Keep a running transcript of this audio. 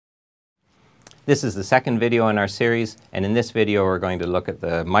This is the second video in our series, and in this video we're going to look at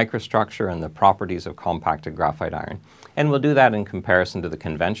the microstructure and the properties of compacted graphite iron. And we'll do that in comparison to the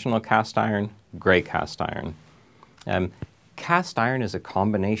conventional cast iron, gray cast iron. Cast iron is a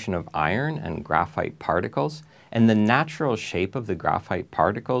combination of iron and graphite particles, and the natural shape of the graphite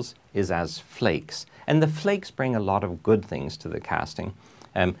particles is as flakes. And the flakes bring a lot of good things to the casting.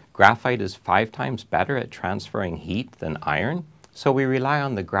 Graphite is 5 times better at transferring heat than iron, so we rely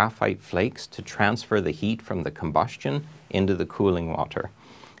on the graphite flakes to transfer the heat from the combustion into the cooling water.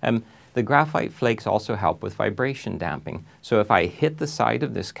 The graphite flakes also help with vibration damping. So if I hit the side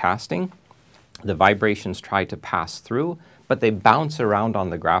of this casting, the vibrations try to pass through, but they bounce around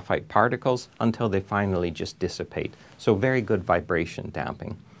on the graphite particles until they finally just dissipate. So very good vibration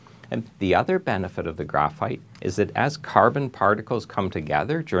damping. And the other benefit of the graphite is that as carbon particles come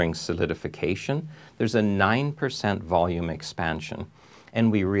together during solidification, there's a 9% volume expansion.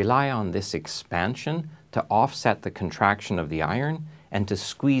 And we rely on this expansion to offset the contraction of the iron and to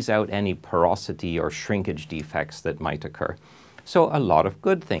squeeze out any porosity or shrinkage defects that might occur. So a lot of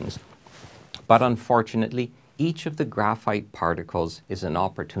good things. But unfortunately, each of the graphite particles is an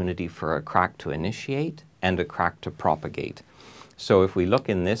opportunity for a crack to initiate and a crack to propagate. So if we look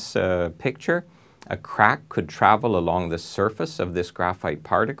in this picture, a crack could travel along the surface of this graphite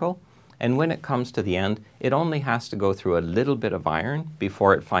particle, and when it comes to the end, it only has to go through a little bit of iron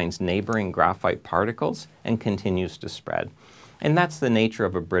before it finds neighboring graphite particles and continues to spread. And that's the nature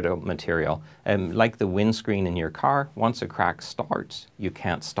of a brittle material. Like the windscreen in your car, once a crack starts, you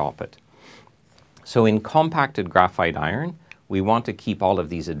can't stop it. So in compacted graphite iron, we want to keep all of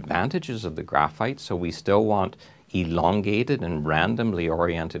these advantages of the graphite, so we still want elongated and randomly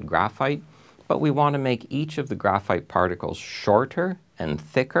oriented graphite, but we want to make each of the graphite particles shorter and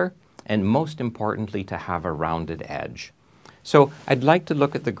thicker, and most importantly, to have a rounded edge. So I'd like to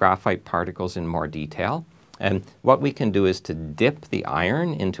look at the graphite particles in more detail. And what we can do is to dip the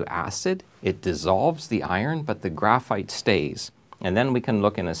iron into acid. It dissolves the iron, but the graphite stays. And then we can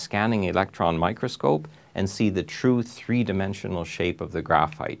look in a scanning electron microscope and see the true three-dimensional shape of the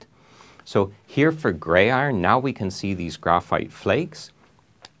graphite. So here for gray iron, now we can see these graphite flakes.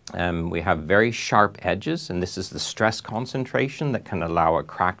 We have very sharp edges, and this is the stress concentration that can allow a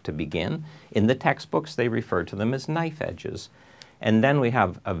crack to begin. In the textbooks, they refer to them as knife edges. And then we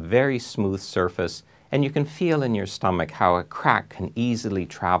have a very smooth surface, and you can feel in your stomach how a crack can easily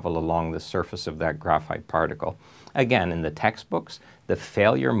travel along the surface of that graphite particle. Again, in the textbooks, the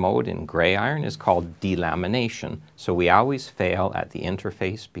failure mode in gray iron is called delamination. So we always fail at the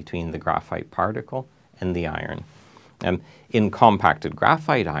interface between the graphite particle and the iron. In compacted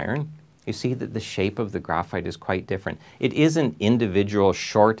graphite iron, you see that the shape of the graphite is quite different. It isn't individual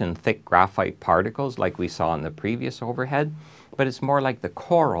short and thick graphite particles like we saw in the previous overhead, but it's more like the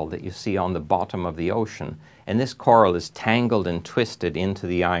coral that you see on the bottom of the ocean. And this coral is tangled and twisted into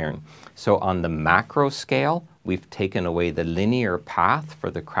the iron. So on the macro scale, we've taken away the linear path for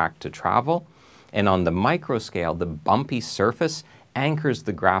the crack to travel. And on the micro scale, the bumpy surface anchors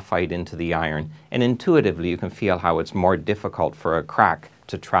the graphite into the iron. And intuitively, you can feel how it's more difficult for a crack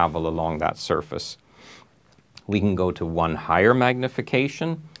to travel along that surface. We can go to one higher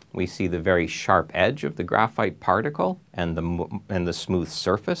magnification. We see the very sharp edge of the graphite particle and the smooth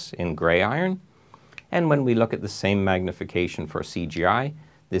surface in gray iron. And when we look at the same magnification for CGI,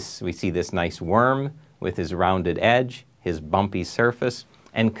 we see this nice worm with his rounded edge, his bumpy surface,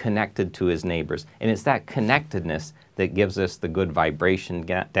 and connected to his neighbors. And it's that connectedness that gives us the good vibration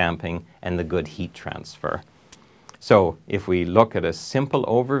damping and the good heat transfer. So if we look at a simple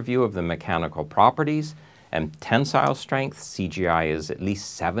overview of the mechanical properties, tensile strength, CGI is at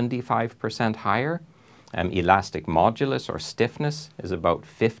least 75% higher. Elastic modulus or stiffness is about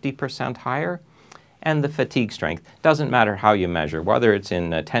 50% higher. And the fatigue strength, doesn't matter how you measure, whether it's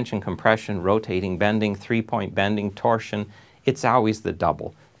in tension compression, rotating bending, three-point bending, torsion, it's always the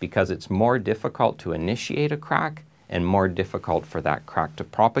double because it's more difficult to initiate a crack and more difficult for that crack to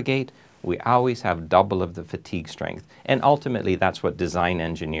propagate. We always have double of the fatigue strength. And ultimately, that's what design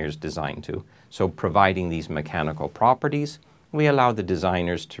engineers design to. So providing these mechanical properties, we allow the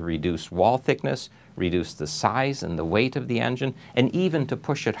designers to reduce wall thickness, reduce the size and the weight of the engine, and even to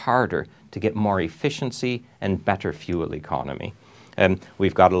push it harder to get more efficiency and better fuel economy.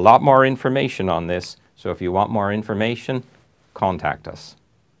 We've got a lot more information on this, so if you want more information, contact us.